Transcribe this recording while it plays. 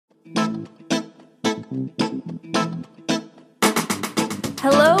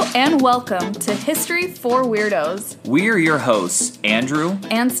Hello and welcome to History for Weirdos. We're your hosts, Andrew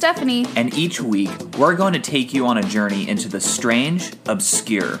and Stephanie. And each week, we're going to take you on a journey into the strange,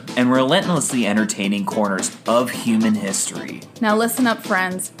 obscure, and relentlessly entertaining corners of human history. Now listen up,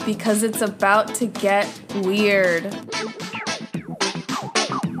 friends, because it's about to get weird.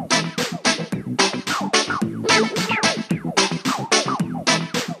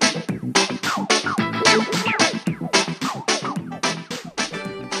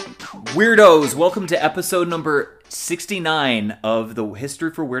 Weirdos, welcome to episode number 69 of the History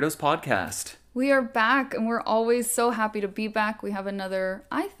for Weirdos podcast. We are back, and we're always so happy to be back. We have another,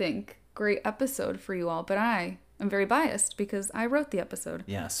 I think, great episode for you all, but I am very biased because I wrote the episode.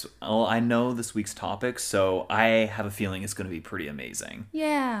 Yes, well, I know this week's topic, so I have a feeling it's going to be pretty amazing.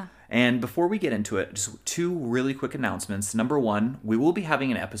 Yeah. And before we get into it, just two really quick announcements. Number one, we will be having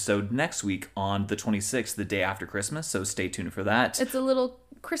an episode next week on the 26th, the day after Christmas, so stay tuned for that. It's a little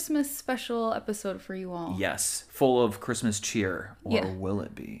Christmas special episode for you all. Yes, full of Christmas cheer. Or will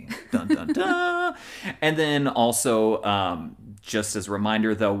it be? Dun, dun, dun. And then also, just as a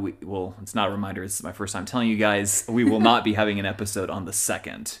reminder, though, it's not a reminder, it's my first time telling you guys, we will not be having an episode on the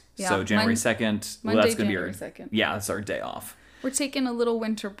 2nd. Yeah, so January 2nd, Monday, that's going to be January 2nd. Yeah, that's our day off. We're taking a little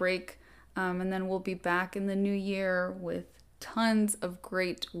winter break, and then we'll be back in the new year with tons of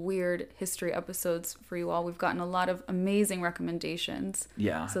great, weird history episodes for you all. We've gotten a lot of amazing recommendations.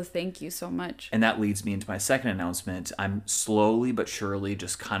 Yeah. So thank you so much. And that leads me into my second announcement. I'm slowly but surely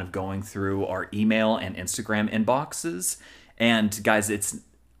just kind of going through our email and Instagram inboxes. And guys,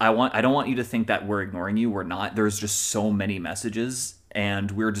 I don't want you to think that we're ignoring you. We're not. There's just so many messages,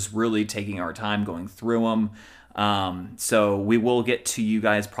 and we're just really taking our time going through them. So we will get to you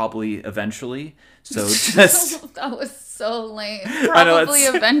guys probably eventually. So just that was so lame. Probably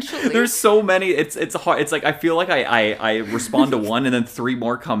eventually. There's so many. It's hard. It's like I feel like I respond to one and then three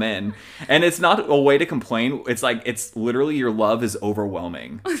more come in, and it's not a way to complain. It's like it's literally your love is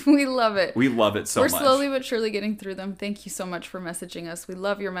overwhelming. We love it. We love it so much. We're slowly but surely getting through them. Thank you so much for messaging us. We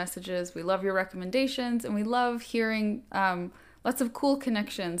love your messages. We love your recommendations, and we love hearing lots of cool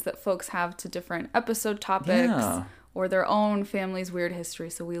connections that folks have to different episode topics or their own family's weird history.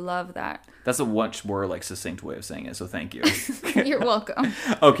 So we love that. That's a much more succinct way of saying it. So thank you. You're welcome.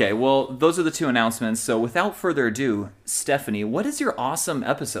 Okay, well, those are the two announcements. So without further ado, Stephanie, what is your awesome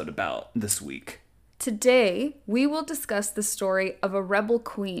episode about this week? Today, we will discuss the story of a rebel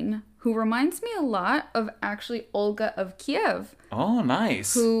queen who reminds me a lot of actually Olga of Kiev. Oh,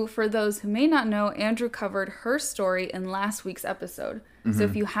 nice. Who, for those who may not know, Andrew covered her story in last week's episode. Mm-hmm. So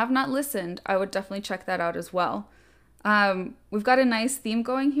if you have not listened, I would definitely check that out as well. We've got a nice theme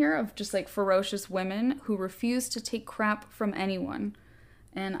going here of just ferocious women who refuse to take crap from anyone.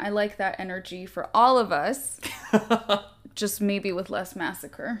 And I like that energy for all of us, just maybe with less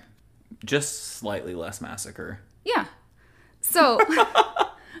massacre. Just slightly less massacre. Yeah. So,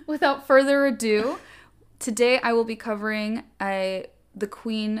 without further ado, today I will be covering the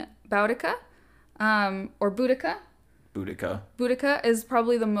Queen Boudica, or Boudica. Boudica. Boudica is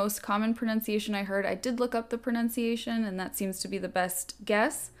probably the most common pronunciation I heard. I did look up the pronunciation, and that seems to be the best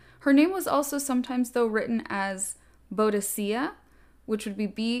guess. Her name was also sometimes, though, written as Boudica, which would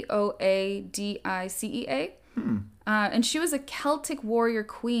be Boadicea. And she was a Celtic warrior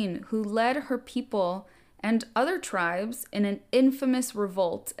queen who led her people and other tribes in an infamous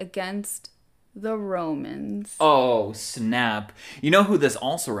revolt against the Romans. Oh, snap. You know who this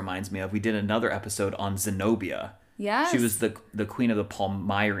also reminds me of? We did another episode on Zenobia. Yes. She was the queen of the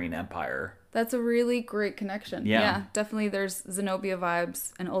Palmyrene Empire. That's a really great connection. Yeah. Definitely there's Zenobia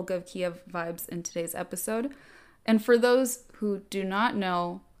vibes and Olga of Kiev vibes in today's episode. And for those who do not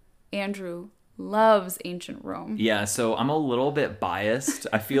know, Andrew loves ancient Rome. Yeah, so I'm a little bit biased.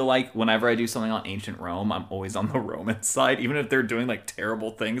 I feel like whenever I do something on ancient Rome, I'm always on the Roman side. Even if they're doing terrible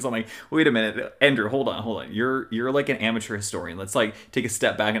things, I'm like, wait a minute, Andrew, hold on. You're like an amateur historian. Let's take a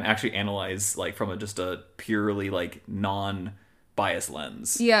step back and actually analyze from just a purely non-biased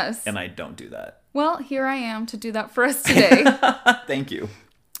lens. Yes. And I don't do that. Well, here I am to do that for us today. Thank you.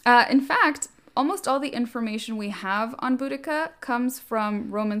 In fact, almost all the information we have on Boudica comes from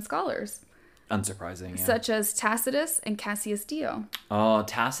Roman scholars. Unsurprising, yeah. Such as Tacitus and Cassius Dio. Oh,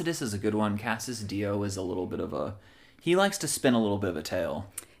 Tacitus is a good one. Cassius Dio is a little bit of a... He likes to spin a little bit of a tale.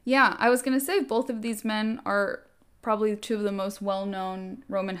 Yeah, I was going to say both of these men are probably two of the most well-known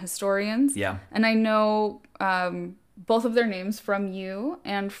Roman historians. Yeah. And I know both of their names from you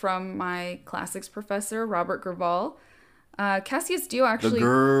and from my classics professor, Robert Gerval. Cassius Dio actually... The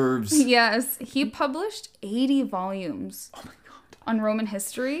Gerbs. Yes, he published 80 volumes. Oh my God. On Roman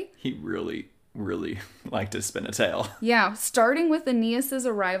history. He really really like to spin a tale. Yeah, starting with Aeneas's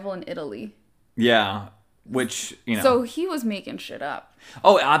arrival in Italy. Yeah, which, So he was making shit up.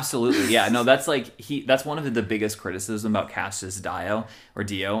 Oh, absolutely. Yeah, no, that's that's one of the biggest criticism about Cassius Dio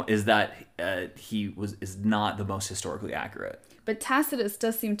is that is not the most historically accurate. But Tacitus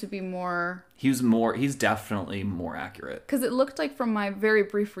does seem to be more... He's definitely more accurate. Because it looked like from my very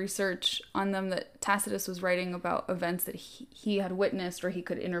brief research on them that Tacitus was writing about events that he had witnessed, or he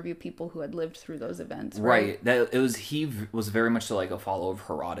could interview people who had lived through those events. Right. He was very much so like a follower of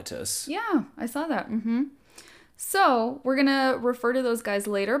Herodotus. Yeah, I saw that. Mm-hmm. So we're going to refer to those guys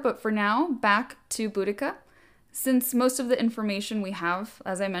later, but for now, back to Boudica. Since most of the information we have,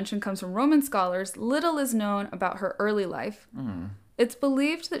 as I mentioned, comes from Roman scholars, little is known about her early life. It's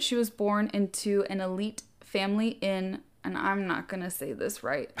believed that she was born into an elite family in, and I'm not going to say this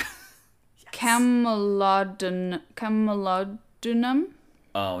right, yes. Camalodunum.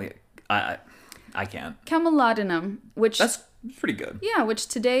 Oh, yeah. I can't. Camalodunum, which... That's pretty good. Yeah, which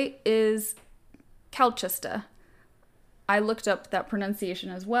today is Calchester. I looked up that pronunciation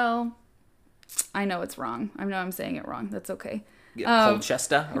as well. I know it's wrong. I know I'm saying it wrong. That's okay.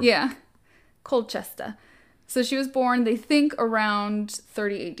 Colchester? Yeah. Colchester. So she was born, they think, around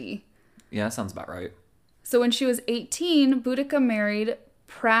 30 AD. Yeah, that sounds about right. So when she was 18, Boudica married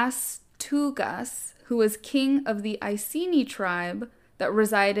Prastugas, who was king of the Iceni tribe that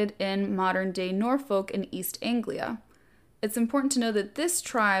resided in modern-day Norfolk in East Anglia. It's important to know that this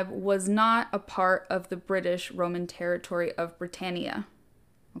tribe was not a part of the British Roman territory of Britannia.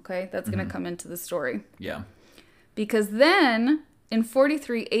 Okay, that's going to come into the story. Yeah. Because then, in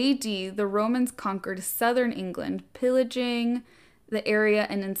 43 AD, the Romans conquered southern England, pillaging the area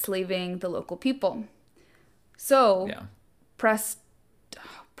and enslaving the local people. So, yeah.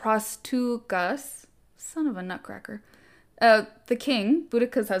 Prastugas, son of a nutcracker, the king,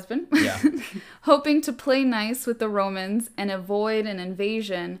 Boudica's husband, yeah. hoping to play nice with the Romans and avoid an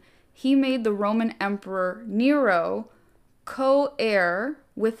invasion, he made the Roman Emperor Nero co-heir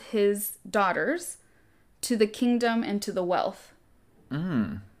with his daughters to the kingdom and to the wealth.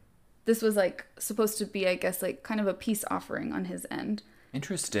 This was supposed to be, I guess, kind of a peace offering on his end.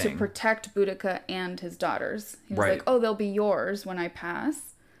 Interesting. To protect Boudica and his daughters. He was right. like, oh, they'll be yours when I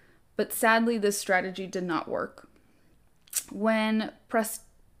pass. But sadly, this strategy did not work. When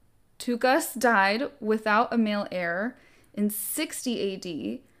Prastugas died without a male heir in 60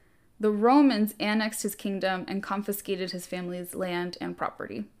 AD, the Romans annexed his kingdom and confiscated his family's land and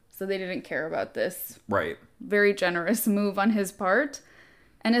property. So they didn't care about this. Right. Very generous move on his part.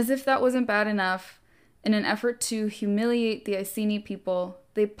 And as if that wasn't bad enough, in an effort to humiliate the Iceni people,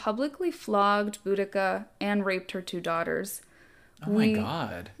 they publicly flogged Boudica and raped her 2 daughters. Oh my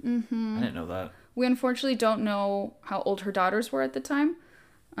God. Mm-hmm. I didn't know that. We unfortunately don't know how old her daughters were at the time.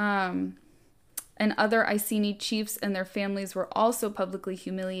 And other Iceni chiefs and their families were also publicly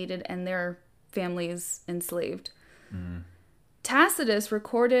humiliated and their families enslaved. Tacitus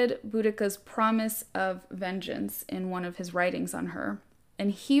recorded Boudica's promise of vengeance in one of his writings on her.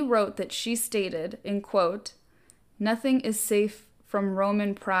 And he wrote that she stated, in quote, "Nothing is safe from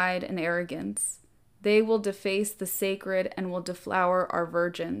Roman pride and arrogance. They will deface the sacred and will deflower our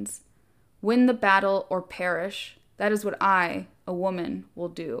virgins. Win the battle or perish. That is what I, a woman, will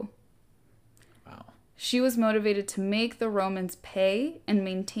do." Wow. She was motivated to make the Romans pay and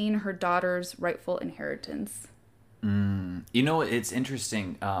maintain her daughter's rightful inheritance. It's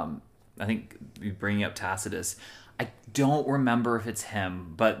interesting. I think you bringing up Tacitus. I don't remember if it's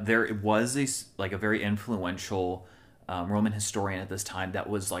him, but there was a very influential Roman historian at this time that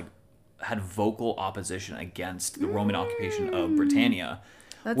was had vocal opposition against the Roman occupation of Britannia.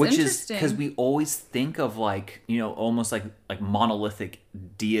 That's which interesting. is because we always think of almost like monolithic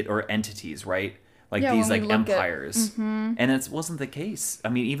deity or entities, right? These empires. And it wasn't the case. I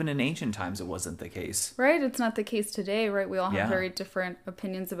mean, even in ancient times, it wasn't the case. Right. It's not the case today, right? We all have very different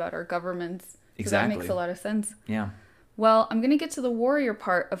opinions about our governments. So exactly. That makes a lot of sense. Yeah. Well, I'm going to get to the warrior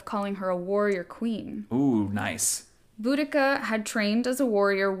part of calling her a warrior queen. Ooh, nice. Boudica had trained as a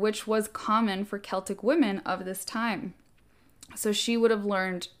warrior, which was common for Celtic women of this time. So she would have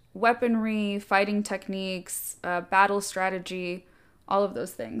learned weaponry, fighting techniques, battle strategy, all of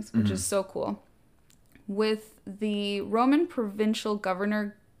those things, which is so cool. With the Roman provincial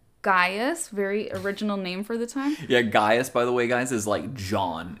governor Gaius, very original name for the time. Yeah, Gaius, by the way, guys, is like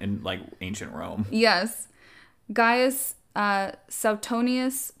John in ancient Rome. Yes. Gaius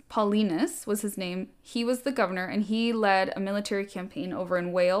Suetonius Paulinus was his name. He was the governor, and he led a military campaign over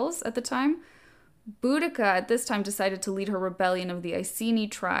in Wales at the time. Boudica at this time decided to lead her rebellion of the Iceni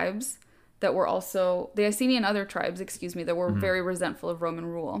tribes that were also, the Iceni and other tribes, that were very resentful of Roman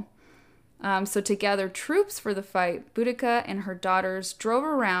rule. So to gather troops for the fight, Boudica and her daughters drove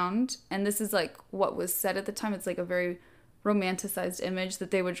around, and this is like what was said at the time. It's like a very romanticized image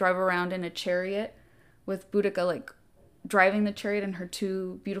that they would drive around in a chariot with Boudica like driving the chariot and her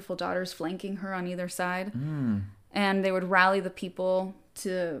two beautiful daughters flanking her on either side. And they would rally the people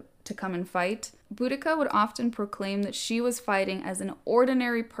to come and fight. Boudica would often proclaim that she was fighting as an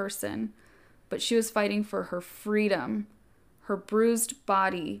ordinary person, but she was fighting for her freedom, her bruised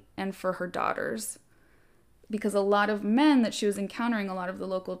body, and for her daughters. Because a lot of men that she was encountering, a lot of the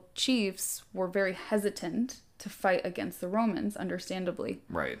local chiefs, were very hesitant to fight against the Romans, understandably.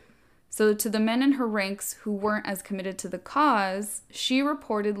 Right. So to the men in her ranks who weren't as committed to the cause, she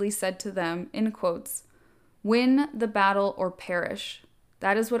reportedly said to them, in quotes, "Win the battle or perish.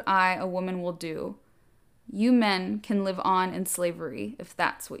 That is what I, a woman, will do. You men can live on in slavery if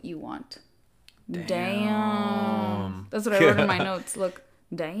that's what you want." Damn. That's what I wrote in my notes. Look,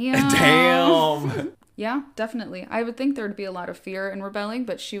 damn. Damn. Yeah, definitely. I would think there would be a lot of fear in rebelling,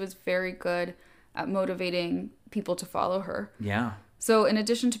 but she was very good at motivating people to follow her. Yeah. So in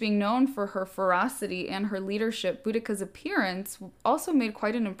addition to being known for her ferocity and her leadership, Boudica's appearance also made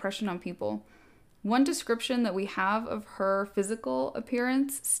quite an impression on people. One description that we have of her physical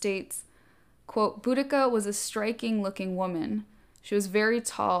appearance states, quote, "Boudica was a striking-looking woman. She was very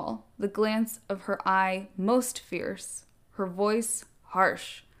tall, the glance of her eye most fierce, her voice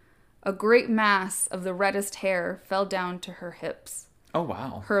harsh. A great mass of the reddest hair fell down to her hips. Oh,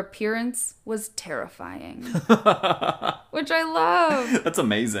 wow. Her appearance was terrifying." Which I love. That's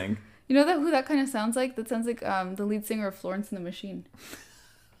amazing. You know who that kind of sounds like? That sounds like the lead singer of Florence and the Machine.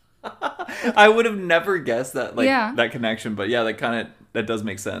 I would have never guessed that, Yeah. that connection, but yeah, that does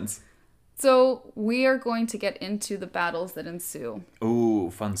make sense. So we are going to get into the battles that ensue.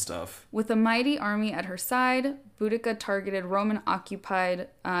 Ooh, fun stuff. With a mighty army at her side, Boudica targeted Roman-occupied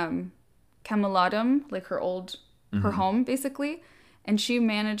Camelodum, like her home, basically, and she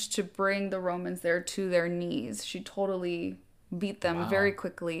managed to bring the Romans there to their knees. She totally beat them very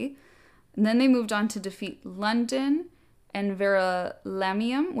quickly. And then they moved on to defeat London and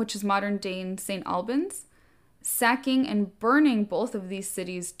Verulamium, which is modern-day St. Albans, sacking and burning both of these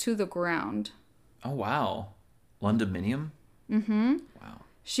cities to the ground. Oh, wow. Londoninium? Mm-hmm. Wow.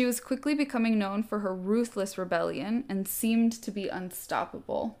 She was quickly becoming known for her ruthless rebellion and seemed to be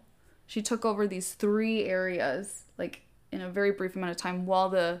unstoppable. She took over these 3 areas, like, in a very brief amount of time, while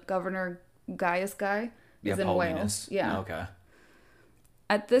the governor Gaius is in Wales. Yeah. Okay.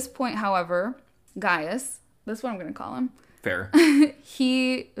 At this point, however, Gaius, that's what I'm going to call him, Fair.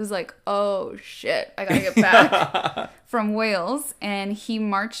 he was like, oh shit, I gotta get back from Wales. And he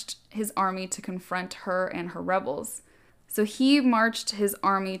marched his army to confront her and her rebels. So he marched his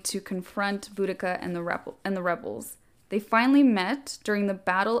army to confront Boudica and the rebels. They finally met during the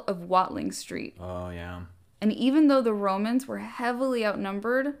Battle of Watling Street. Oh, yeah. And even though the Romans were heavily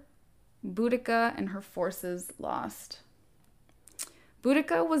outnumbered, Boudica and her forces lost.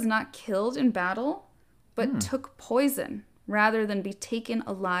 Boudica was not killed in battle, but took poison rather than be taken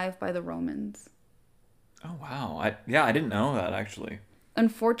alive by the Romans. Oh, wow. I didn't know that, actually.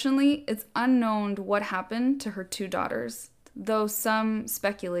 Unfortunately, it's unknown what happened to her 2 daughters, though some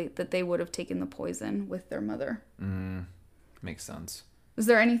speculate that they would have taken the poison with their mother. Makes sense. Was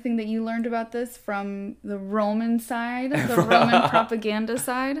there anything that you learned about this from the Roman side, the Roman propaganda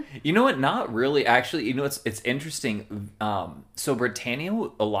side? You know what? Not really. Actually, you know, it's interesting. So Britannia,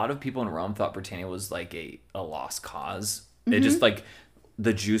 a lot of people in Rome thought Britannia was like a lost cause. It just like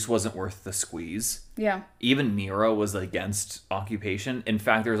the juice wasn't worth the squeeze. Yeah. Even Nero was against occupation. In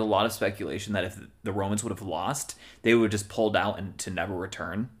fact, there's a lot of speculation that if the Romans would have lost, they would have just pulled out and to never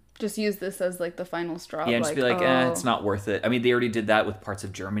return. Just use this as like the final straw. Yeah, and just be like, it's not worth it. I mean, they already did that with parts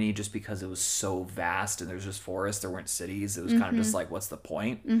of Germany just because it was so vast and there's just forests. There weren't cities. It was kind of just like, what's the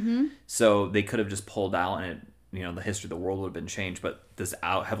point? So they could have just pulled out and the history of the world would have been changed. But this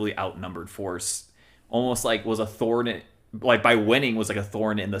heavily outnumbered force almost like was a thorn, like by winning was like a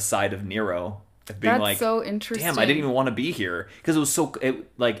thorn in the side of Nero. Being That's like, so interesting. Damn, I didn't even want to be here because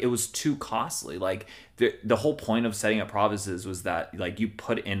it was too costly. Like the whole point of setting up provinces was that like you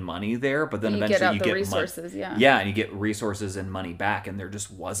put in money there, but then eventually you get resources. Yeah, and you get resources and money back, and there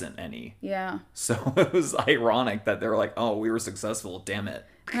just wasn't any. Yeah. So it was ironic that they were like, "Oh, we were successful. Damn it."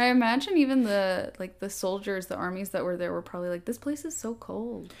 I imagine even the soldiers, the armies that were there were probably like, "This place is so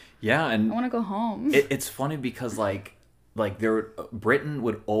cold. Yeah, and I want to go home." It's funny because Britain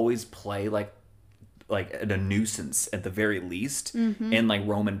would always play like a nuisance at the very least in like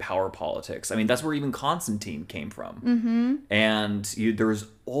Roman power politics. I mean, that's where even Constantine came from. And there was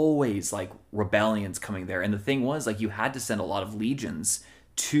always like rebellions coming there. And the thing was like you had to send a lot of legions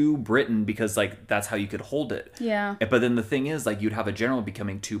to Britain because like that's how you could hold it. Yeah. But then the thing is, like, you'd have a general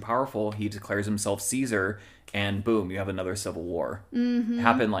becoming too powerful. He declares himself Caesar, and boom, you have another civil war. It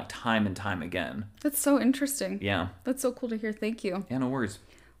happened like time and time again. That's so interesting. Yeah. That's so cool to hear. Thank you. Yeah, no worries.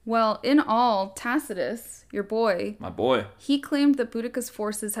 Well, in all, Tacitus, your boy, My boy. he claimed that Boudica's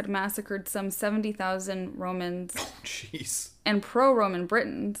forces had massacred some 70,000 Romans Oh, jeez. and pro-Roman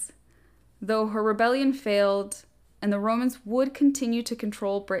Britons. Though her rebellion failed, and the Romans would continue to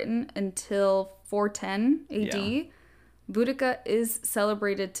control Britain until 410 AD, Yeah. Boudica is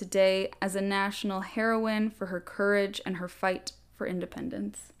celebrated today as a national heroine for her courage and her fight for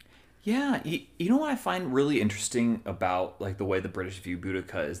independence. Yeah, you know what I find really interesting about like the way the British view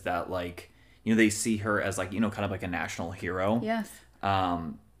Boudica is that like, you know, they see her as like, you know, kind of like a national hero. Yes.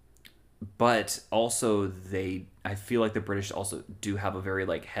 But also I feel like the British also do have a very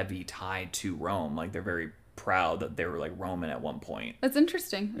like heavy tie to Rome. Like they're very proud that they were like Roman at one point. That's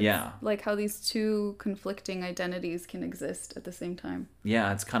interesting. It's Yeah. like how these two conflicting identities can exist at the same time.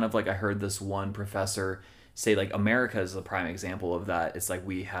 Yeah, it's kind of like I heard this one professor say like America is a prime example of that. It's like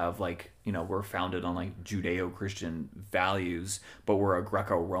we have like, you know, we're founded on like Judeo-Christian values, but we're a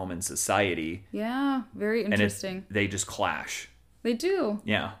Greco-Roman society. Yeah, very interesting. They just clash. They do.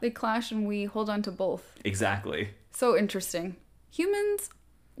 Yeah, They clash and we hold on to both. exactly. So interesting. Humans,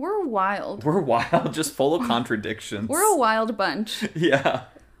 we're wild. We're wild, just full of contradictions. We're a wild bunch. Yeah.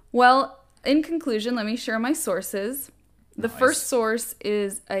 Well, in conclusion, let me share my sources. The Nice. first source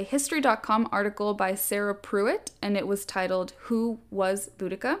is a History.com article by Sarah Pruitt, and it was titled, Who Was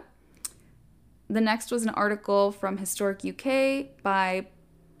Boudica? The next was an article from Historic UK by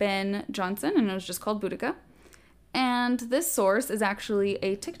Ben Johnson, and it was just called Boudica. And this source is actually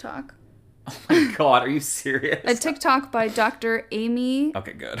a TikTok. Oh my God, are you serious? A TikTok by Dr. Amy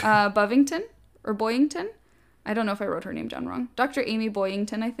Okay, good. Bovington, or Boyington. I don't know if I wrote her name down wrong. Dr. Amy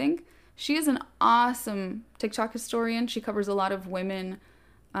Boyington, I think. She is an awesome TikTok historian. She covers a lot of women,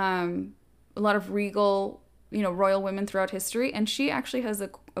 a lot of regal, you know, royal women throughout history. And she actually has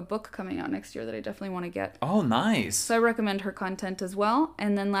a book coming out next year that I definitely want to get. Oh, nice. So I recommend her content as well.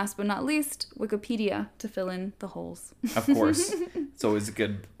 And then last but not least, Wikipedia to fill in the holes. Of course. It's always a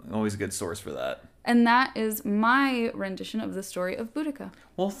good source for that. And that is my rendition of the story of Boudica.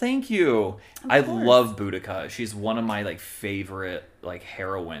 Well, thank you. I course. love Boudica. She's one of my like favorite like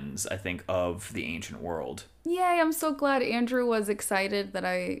heroines, I think, of the ancient world. Yay, I'm so glad Andrew was excited that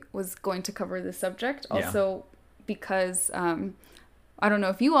I was going to cover this subject. Yeah. Also, because I don't know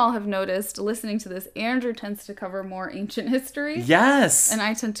if you all have noticed, listening to this, Andrew tends to cover more ancient history. Yes. And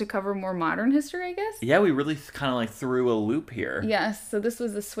I tend to cover more modern history, I guess. Yeah, we really kind of like threw a loop here. Yes, so this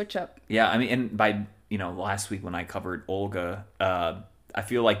was a switch up. Yeah, I mean, and by, you know, last week when I covered Olga, I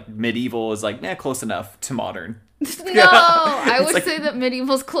feel like medieval is like, close enough to modern. No, I would like- say that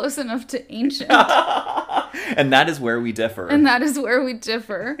medieval's close enough to ancient. And that is where we differ. And that is where we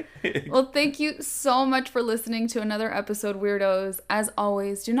differ. Well, thank you so much for listening to another episode, Weirdos. As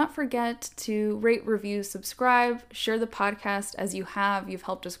always, do not forget to rate, review, subscribe, share the podcast as you have. You've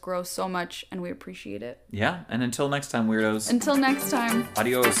helped us grow so much, and we appreciate it. Yeah, and until next time, weirdos. Until next time.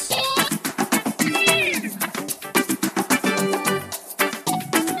 Adios.